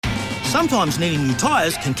Sometimes needing new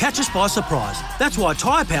tyres can catch us by surprise. That's why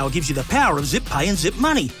Tyre Power gives you the power of zip pay and zip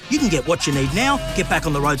money. You can get what you need now, get back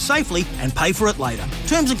on the road safely and pay for it later.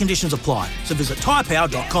 Terms and conditions apply. So visit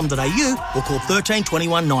tyrepower.com.au or call 13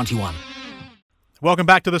 21 91. Welcome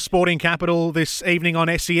back to the Sporting Capital this evening on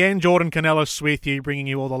SEN. Jordan Canellis with you, bringing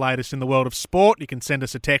you all the latest in the world of sport. You can send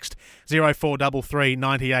us a text 0433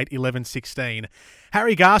 98 11 16.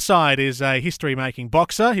 Harry Garside is a history-making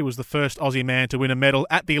boxer. He was the first Aussie man to win a medal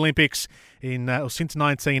at the Olympics since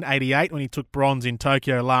 1988 when he took bronze in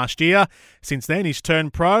Tokyo last year. Since then, he's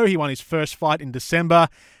turned pro. He won his first fight in December,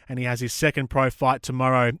 and he has his second pro fight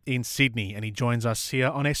tomorrow in Sydney. And he joins us here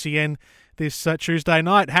on SEN this Tuesday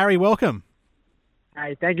night. Harry, welcome.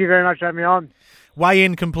 Hey, thank you very much for having me on.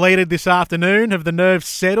 Weigh-in completed this afternoon. Have the nerves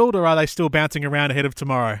settled, or are they still bouncing around ahead of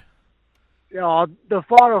tomorrow? Yeah, the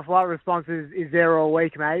fight or flight response is there all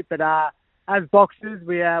week, mate. But as boxers,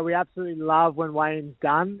 we absolutely love when weigh-in's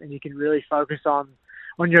done, and you can really focus on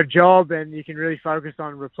your job, and you can really focus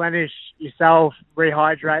on replenish yourself,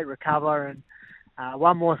 rehydrate, recover, and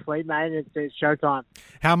one more sleep, mate. It's showtime.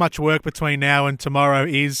 How much work between now and tomorrow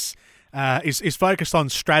is focused on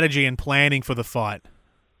strategy and planning for the fight?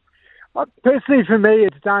 Personally, for me,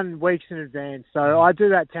 it's done weeks in advance. So I do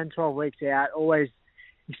that 10, 12 weeks out, always,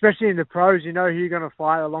 especially in the pros. You know who you're going to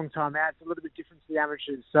fight a long time out. It's a little bit different to the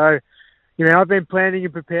amateurs. So, I've been planning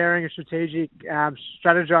and preparing and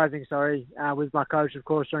strategizing, with my coach, of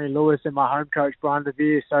course, Johnny Lewis, and my home coach, Brian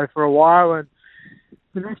Levere. So for a while, and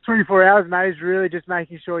the next 24 hours, mate, is really just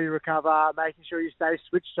making sure you recover, making sure you stay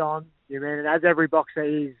switched on. And as every boxer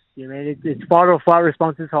is, it's fight or flight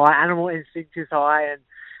response is high, animal instinct is high, and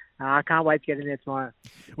I can't wait to get in there tomorrow.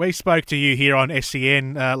 We spoke to you here on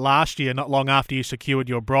SEN last year, not long after you secured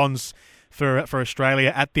your bronze for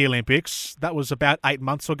Australia at the Olympics. That was about 7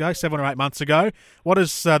 or 8 months ago. What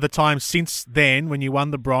has the time since then, when you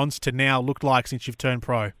won the bronze, to now look like since you've turned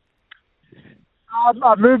pro?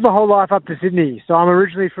 I've moved my whole life up to Sydney. So I'm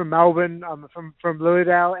originally from Melbourne. I'm from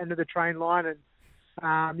Lilydale, end of the train line, and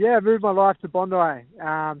I moved my life to Bondi.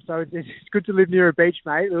 So it's good to live near a beach,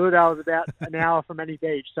 mate. Lilydale is about an hour from any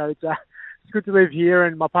beach. So it's good to live here,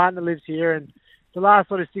 and my partner lives here. And the last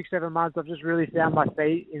sort of 6-7 months, I've just really found my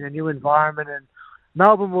feet in a new environment. And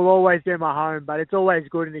Melbourne will always be my home, but it's always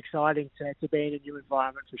good and exciting to be in a new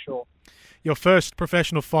environment for sure. Your first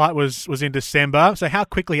professional fight was in December. So how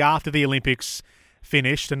quickly after the Olympics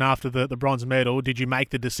finished and after the bronze medal did you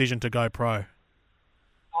make the decision to go pro?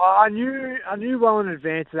 I knew well in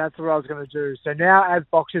advance that's what I was going to do. So now as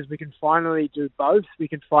boxers, we can finally do both. We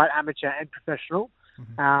can fight amateur and professional.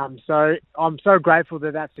 Mm-hmm. So I'm so grateful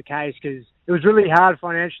that that's the case, because it was really hard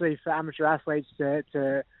financially for amateur athletes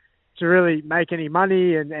to really make any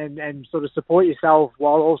money and sort of support yourself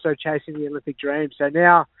while also chasing the Olympic dream. So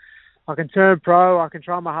now I can turn pro, I can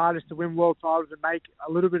try my hardest to win world titles and make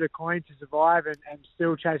a little bit of coin to survive and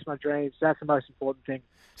still chase my dreams. So that's the most important thing.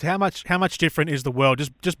 So how much different is the world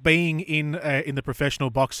just being in the professional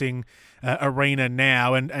boxing arena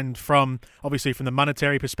now, and from obviously from the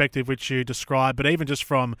monetary perspective which you described, but even just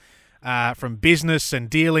from business and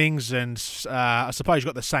dealings, and I suppose you've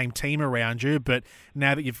got the same team around you, but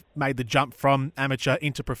now that you've made the jump from amateur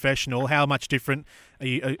into professional, how much different are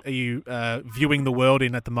you viewing the world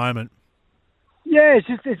in at the moment? Yeah, it's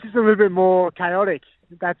just a little bit more chaotic.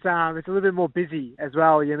 It's a little bit more busy as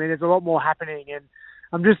well. There's a lot more happening, and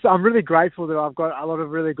I'm really grateful that I've got a lot of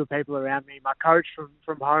really good people around me. My coach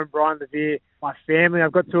from home, Brian Levere, my family.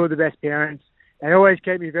 I've got two of the best parents. They always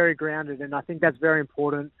keep me very grounded, and I think that's very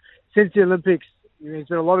important. Since the Olympics, there's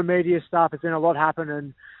been a lot of media stuff. There's been a lot happen,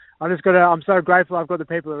 and I'm so grateful I've got the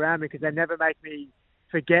people around me, because they never make me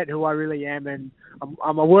forget who I really am. And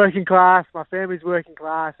I'm a working class. My family's working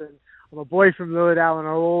class, and I'm a boy from Lilydale, and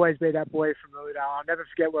I'll always be that boy from Lilydale. I'll never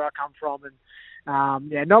forget where I come from.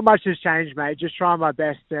 And not much has changed, mate. Just trying my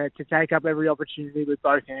best to take up every opportunity with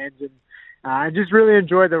both hands and just really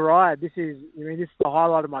enjoy the ride. This is the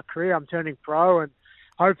highlight of my career. I'm turning pro, and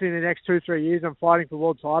hopefully in the next 2-3 years, I'm fighting for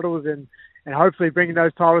world titles and hopefully bringing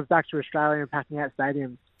those titles back to Australia and packing out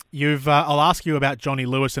stadiums. I'll ask you about Johnny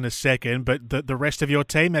Lewis in a second, but the rest of your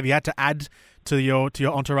team, have you had to add to your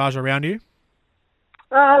entourage around you?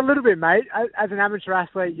 A little bit, mate. As an amateur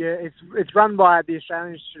athlete, it's run by the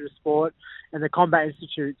Australian Institute of Sport and the Combat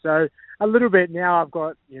Institute. So a little bit now, I've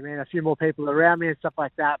got a few more people around me and stuff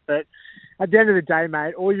like that. But at the end of the day,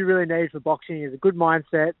 mate, all you really need for boxing is a good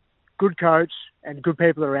mindset, good coach, and good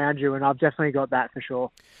people around you, and I've definitely got that for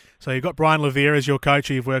sure. So you've got Brian Levere as your coach,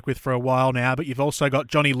 who you've worked with for a while now, but you've also got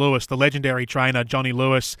Johnny Lewis, the legendary trainer Johnny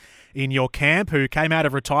Lewis, in your camp, who came out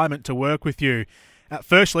of retirement to work with you.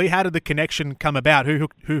 Firstly, how did the connection come about? Who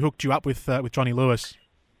hooked you up with Johnny Lewis?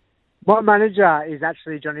 My manager is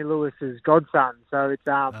actually Johnny Lewis's godson, so it's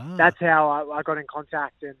that's how I got in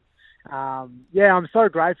contact. And I'm so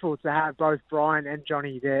grateful to have both Brian and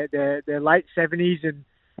Johnny. They're late 70s and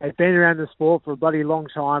they've been around the sport for a bloody long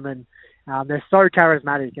time, and they're so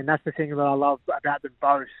charismatic, and that's the thing that I love about them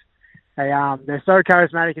both. They're so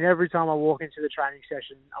charismatic, and every time I walk into the training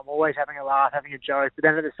session, I'm always having a laugh, having a joke. But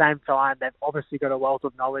then at the same time, they've obviously got a wealth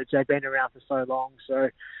of knowledge. They've been around for so long, so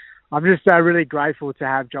I'm just really grateful to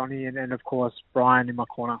have Johnny and of course Brian in my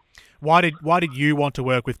corner. Why did you want to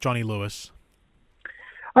work with Johnny Lewis?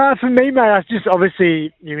 For me, mate, I just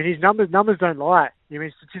obviously, his numbers don't lie.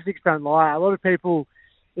 Statistics don't lie. A lot of people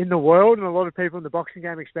in the world and a lot of people in the boxing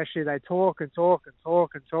game especially, they talk and talk and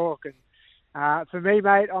talk and talk. And for me,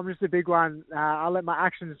 mate, I'm just a big one. I let my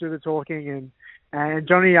actions do the talking, and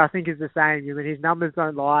Johnny, I think, is the same. His numbers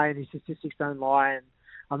don't lie and his statistics don't lie, and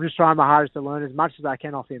I'm just trying my hardest to learn as much as I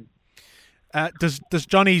can off him. Does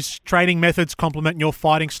Johnny's training methods complement your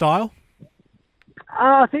fighting style?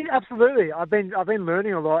 I think absolutely. I've been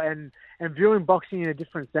learning a lot and viewing boxing in a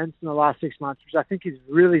different sense in the last 6 months, which I think is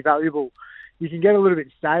really valuable. You can get a little bit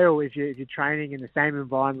stale if you're training in the same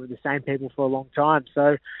environment with the same people for a long time.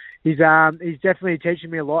 So he's definitely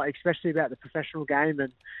teaching me a lot, especially about the professional game,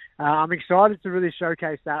 and I'm excited to really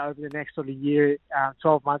showcase that over the next sort of year,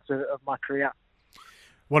 12 months of my career.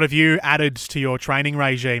 What have you added to your training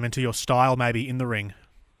regime and to your style maybe in the ring?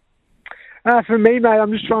 For me, mate,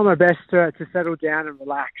 I'm just trying my best to settle down and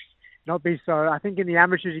relax, not be so. I think in the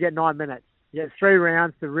amateurs you get 9 minutes. You get 3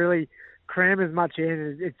 rounds to really cram as much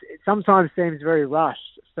in. It sometimes seems very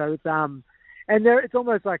rushed. So it's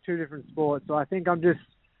almost like 2 different sports. So I think I'm just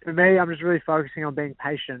really focusing on being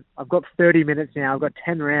patient. I've got 30 minutes now. I've got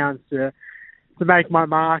 10 rounds to make my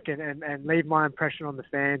mark and leave my impression on the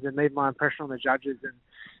fans and leave my impression on the judges. And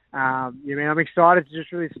I'm excited to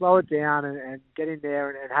just really slow it down and get in there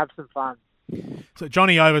and have some fun. So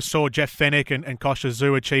Johnny oversaw Jeff Fennick and Kosher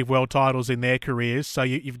Zhu achieve world titles in their careers. So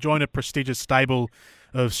you've joined a prestigious stable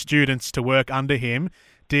of students to work under him.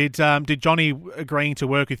 Did Johnny agreeing to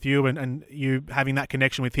work with you and you having that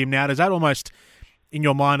connection with him now, does that almost, in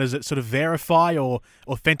your mind, does it sort of verify or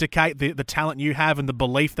authenticate the talent you have and the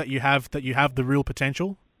belief that you have the real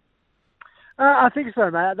potential? I think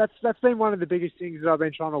so, mate. That's been one of the biggest things that I've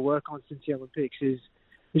been trying to work on since the Olympics is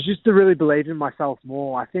just to really believe in myself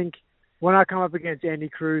more. I think when I come up against Andy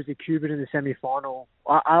Cruz, the Cuban, in the semi-final,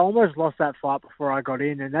 I almost lost that fight before I got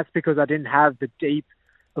in, and that's because I didn't have the deep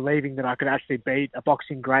believing that I could actually beat a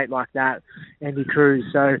boxing great like that, Andy Cruz.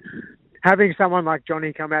 So having someone like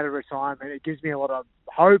Johnny come out of retirement, it gives me a lot of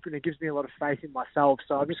hope and it gives me a lot of faith in myself.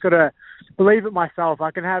 So I've just got to believe it myself.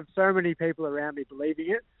 I can have so many people around me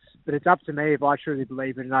believing it, but it's up to me if I truly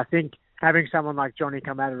believe it. And I think having someone like Johnny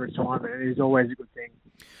come out of retirement is always a good thing.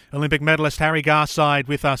 Olympic medalist Harry Garside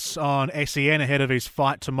with us on SEN ahead of his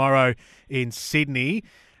fight tomorrow in Sydney.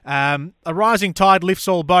 A rising tide lifts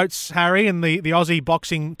all boats, Harry, and the Aussie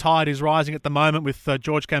boxing tide is rising at the moment with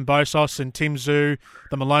George Kambosos and Tim Tszyu,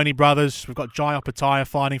 the Maloney brothers. We've got Jai Opetaia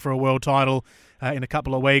fighting for a world title in a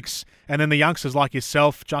couple of weeks. And then the youngsters like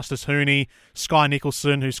yourself, Justice Hooney, Sky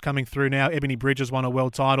Nicholson, who's coming through now. Ebony Bridges won a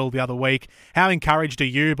world title the other week. How encouraged are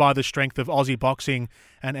you by the strength of Aussie boxing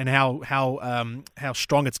and how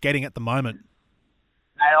strong it's getting at the moment?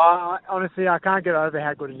 Honestly, I can't get over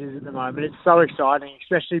how good it is at the moment. It's so exciting,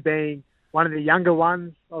 especially being one of the younger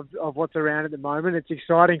ones of what's around at the moment. It's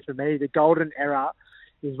exciting for me. The golden era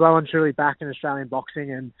is well and truly back in Australian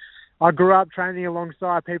boxing, and I grew up training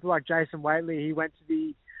alongside people like Jason Waitley. He went to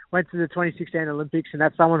the 2016 Olympics, and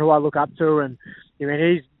that's someone who I look up to. And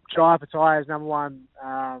he's Jai Opetaia's number one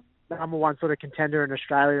sort of contender in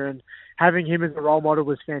Australia, and having him as a role model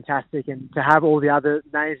was fantastic. And to have all the other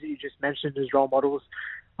names that you just mentioned as role models,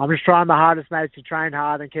 I'm just trying my hardest, mate, to train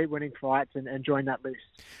hard and keep winning fights and join that list.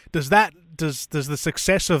 Does the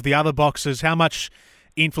success of the other boxers, how much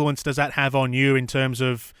influence does that have on you in terms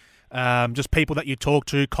of just people that you talk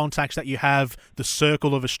to, contacts that you have, the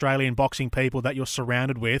circle of Australian boxing people that you're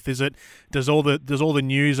surrounded with? Does all the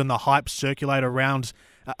news and the hype circulate around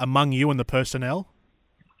among you and the personnel?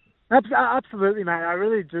 Absolutely, mate. I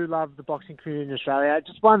really do love the boxing community in Australia.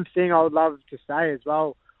 Just one thing I would love to say as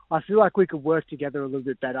well, I feel like we could work together a little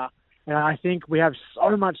bit better. And I think we have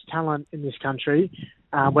so much talent in this country,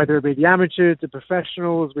 whether it be the amateurs, the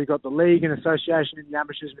professionals. We've got the league and association in the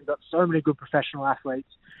amateurs. We've got so many good professional athletes,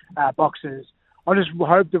 boxers. I just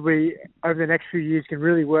hope that we, over the next few years, can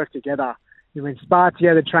really work together. Spar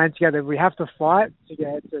together, train together. We have to fight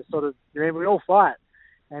together to sort of, we all fight.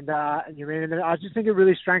 And I just think it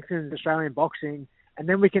really strengthens Australian boxing. And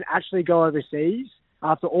then we can actually go overseas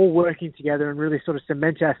after all working together and really sort of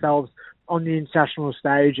cement ourselves on the international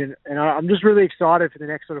stage, and I'm just really excited for the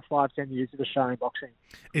next sort of 5-10 years of Australian boxing.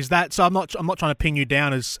 Is that so? I'm not trying to pin you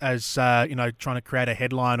down as trying to create a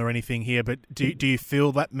headline or anything here, but do you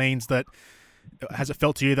feel that means that, has it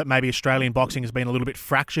felt to you that maybe Australian boxing has been a little bit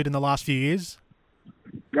fractured in the last few years?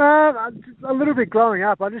 A little bit growing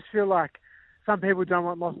up. I just feel like some people don't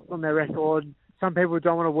want losses on their record. Some people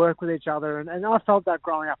don't want to work with each other, and I felt that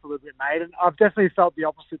growing up a little bit, mate. And I've definitely felt the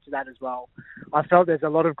opposite to that as well. I felt there's a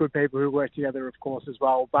lot of good people who work together, of course, as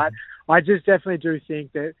well. But I just definitely do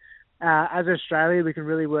think that as Australia, we can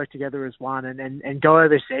really work together as one and go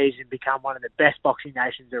overseas and become one of the best boxing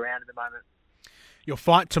nations around at the moment. Your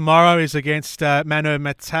fight tomorrow is against Manu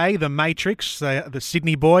Matei, the Matrix, the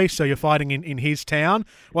Sydney boy. So you're fighting in his town.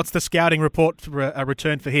 What's the scouting report for a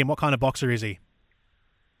return for him? What kind of boxer is he?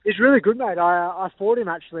 He's really good, mate. I fought him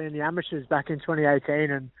actually in the amateurs back in 2018,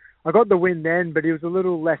 and I got the win then, but he was a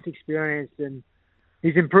little less experienced, and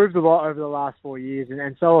he's improved a lot over the last 4 years,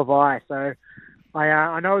 and so have I. So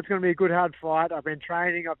I know it's going to be a good, hard fight. I've been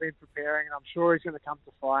training, I've been preparing, and I'm sure he's going to come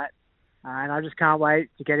to fight. And I just can't wait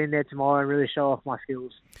to get in there tomorrow and really show off my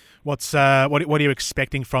skills. What are you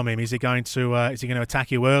expecting from him? Is he going to attack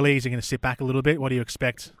you early? Is he going to sit back a little bit? What do you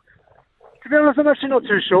expect? To be honest, I'm actually not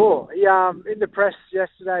too sure. He, in the press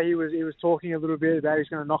yesterday, he was talking a little bit about he's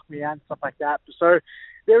going to knock me out and stuff like that. So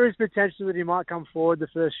there is potential that he might come forward the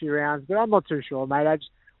first few rounds, but I'm not too sure, mate.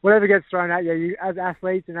 Whatever gets thrown at you, as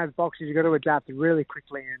athletes and as boxers, you've got to adapt really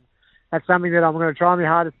quickly, and that's something that I'm going to try my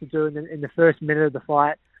hardest to do in the first minute of the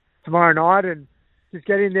fight tomorrow night, and just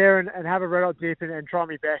get in there and have a red hot dip and try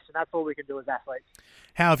my best, and that's all we can do as athletes.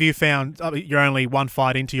 How have you found, you're only one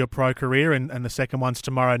fight into your pro career and the second one's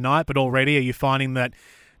tomorrow night, but already are you finding that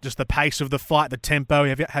just the pace of the fight, the tempo,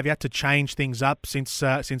 have you had to change things up since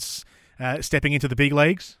stepping into the big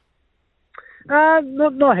leagues?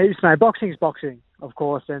 Not heaps, mate. Boxing's boxing, of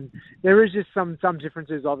course, and there is just some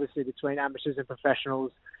differences, obviously, between amateurs and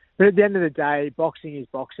professionals. But at the end of the day, boxing is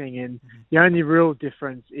boxing, and the only real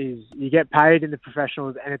difference is you get paid in the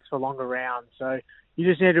professionals and it's for longer rounds. So you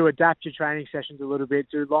just need to adapt your training sessions a little bit,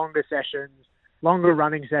 do longer sessions, longer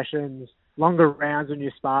running sessions, longer rounds when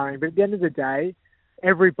you're sparring. But at the end of the day,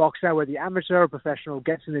 every boxer, whether amateur or professional,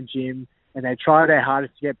 gets in the gym and they try their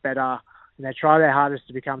hardest to get better, and they try their hardest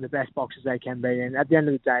to become the best boxers they can be. And at the end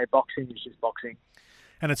of the day, boxing is just boxing.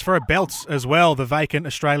 And it's for a belt as well. The vacant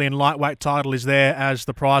Australian lightweight title is there as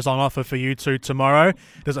the prize on offer for you two tomorrow.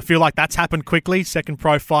 Does it feel like that's happened quickly? Second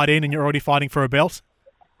pro fight in and you're already fighting for a belt?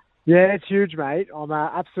 Yeah, it's huge, mate. I'm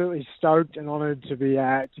absolutely stoked and honoured to be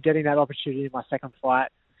getting that opportunity in my second fight.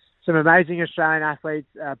 Some amazing Australian athletes,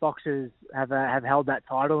 boxers have held that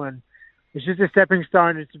title, and it's just a stepping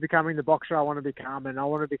stone into becoming the boxer I want to become, and I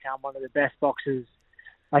want to become one of the best boxers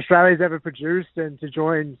Australia's ever produced, and to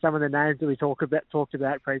join some of the names that we talked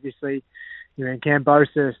about previously,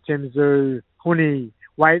 Kambosos, Tim Tszyu, Huni,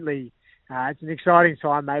 Waitley. It's an exciting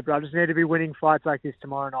time, mate, but I just need to be winning fights like this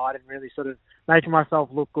tomorrow night and really sort of making myself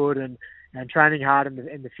look good and training hard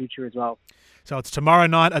in the future as well. So it's tomorrow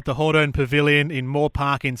night at the Hawthorn Pavilion in Moore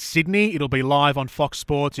Park in Sydney. It'll be live on Fox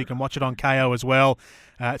Sports. You can watch it on KO as well.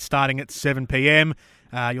 It's starting at 7 p.m.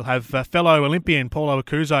 You'll have fellow Olympian Paulo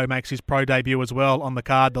Acuso makes his pro debut as well on the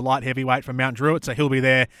card, the light heavyweight from Mount Druitt. So he'll be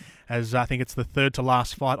there as I think it's the third to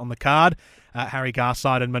last fight on the card. Harry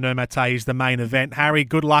Garside and Manu Matei is the main event. Harry,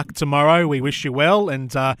 good luck tomorrow. We wish you well,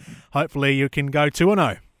 and hopefully you can go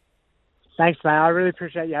 2-0. Thanks, mate. I really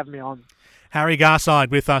appreciate you having me on. Harry Garside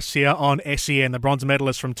with us here on SEN, the bronze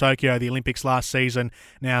medalist from Tokyo, the Olympics last season,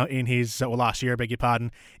 now in his, last year, I beg your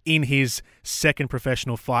pardon, in his second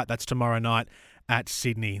professional fight. That's tomorrow night at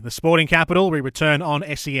Sydney. The sporting capital, we return on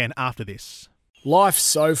SEN after this. Life's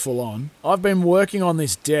so full on. I've been working on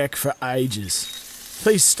this deck for ages.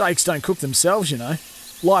 These steaks don't cook themselves, you know.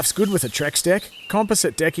 Life's good with a Trex deck.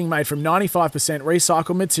 Composite decking made from 95%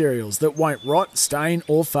 recycled materials that won't rot, stain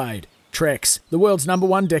or fade. Trex, the world's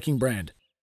 #1 decking brand.